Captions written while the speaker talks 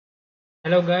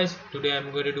Hello guys, today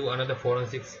I'm going to do another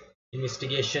forensics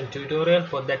investigation tutorial.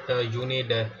 For that you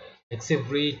need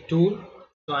ExifRead Tool.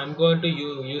 So I'm going to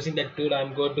using that tool.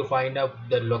 I'm going to find out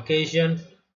the location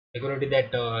according to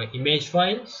that image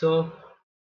file. So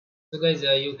guys,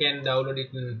 you can download it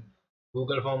in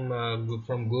Google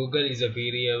from Google. Is a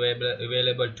very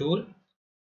available tool.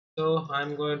 So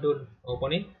I'm going to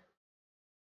open it.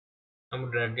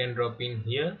 I'm drag and drop in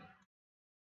here.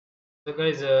 So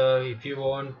guys, if you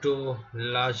want to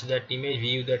enlarge that image,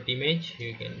 view that image,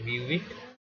 you can view it.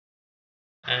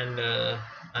 And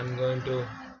I'm going to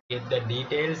get the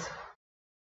details.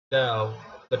 The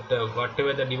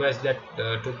whatever the device that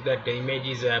took that image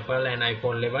is Apple and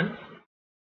iPhone 11,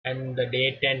 and the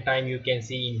date and time you can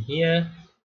see in here.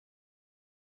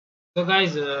 So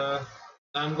guys,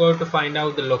 I'm going to find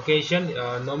out the location.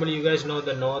 Normally you guys know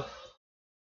the north,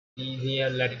 the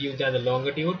latitude and the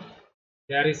longitude.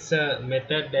 There is a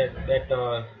method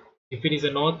that if it is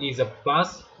a north is a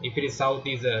plus, if it is south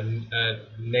is a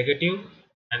negative,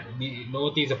 and the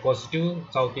north is a positive,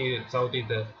 south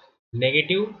is a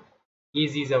negative,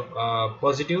 east is a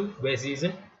positive, west is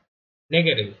a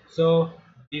negative. So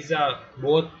these are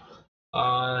both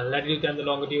latitude and the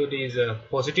longitude is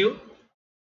positive.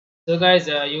 So guys,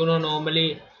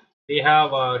 normally we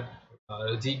have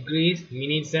degrees,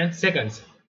 minutes and seconds.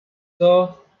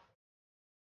 So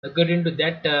according to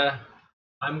that,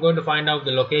 I'm going to find out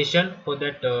the location. For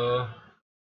that,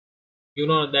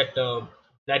 that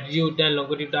latitude and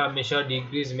longitude are measured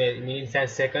degrees, minutes and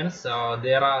seconds.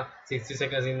 There are 60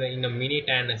 seconds in a minute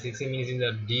and 60 minutes in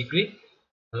the degree.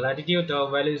 Latitude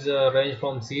values range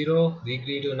from 0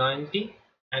 degree to 90,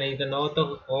 and in the north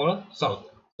or south.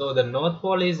 So the north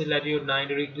pole is latitude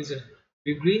 90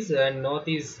 degrees, and north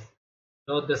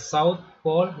the south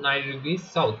pole 90 degrees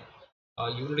south.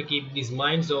 You need to keep this in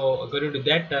mind. So according to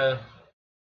that,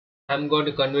 I'm going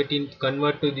to convert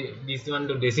to this one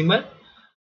to decimal.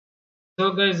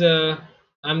 So guys,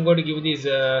 I'm going to give these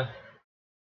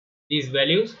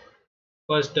values.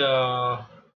 First,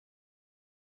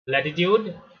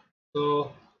 latitude.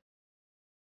 So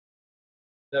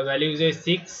the value is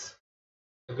 6.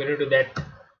 According to that,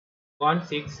 1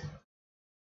 6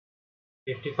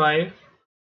 55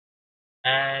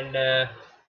 and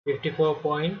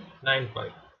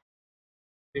 54.95.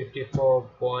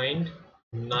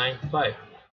 54.95.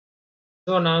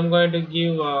 So now I'm going to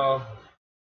give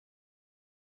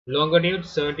longitude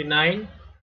 79,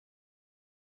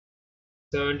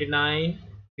 79,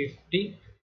 50,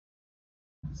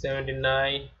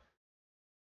 79,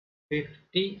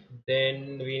 50.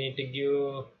 Then we need to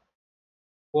give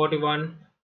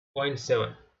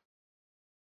 41.7.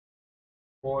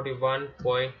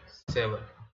 41.7.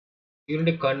 You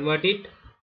need to convert it.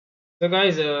 So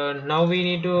guys, now we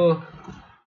need to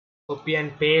copy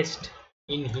and paste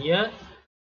in here.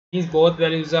 These both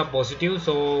values are positive.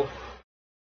 So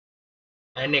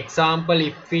an example,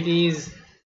 if it is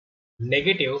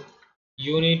negative,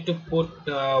 you need to put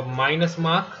minus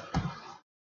mark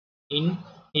in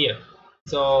here.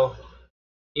 So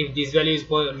if this value is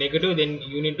negative, then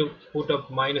you need to put a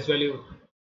minus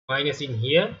in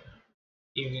here.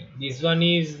 If this one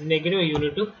is negative, you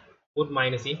need to put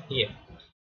minus in here.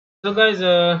 So guys,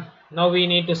 now we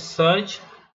need to search.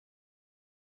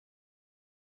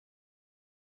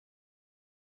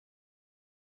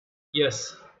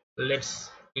 Yes, let's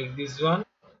click this one.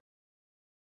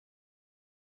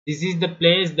 This is the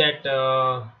place that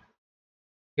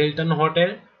Hilton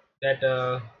Hotel, that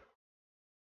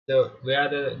the where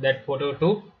that photo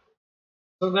took.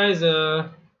 So guys,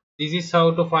 this is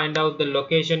how to find out the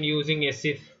location using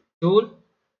ExifRead tool.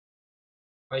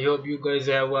 I hope you guys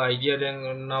have an idea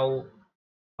then now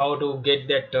how to get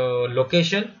that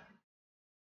location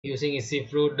using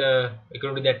ExifRead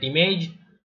according to that image.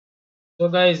 So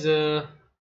guys,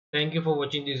 thank you for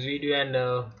watching this video, and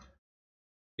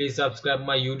please subscribe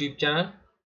my YouTube channel,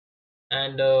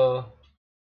 and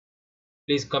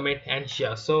please comment and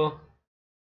share. So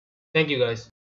thank you guys.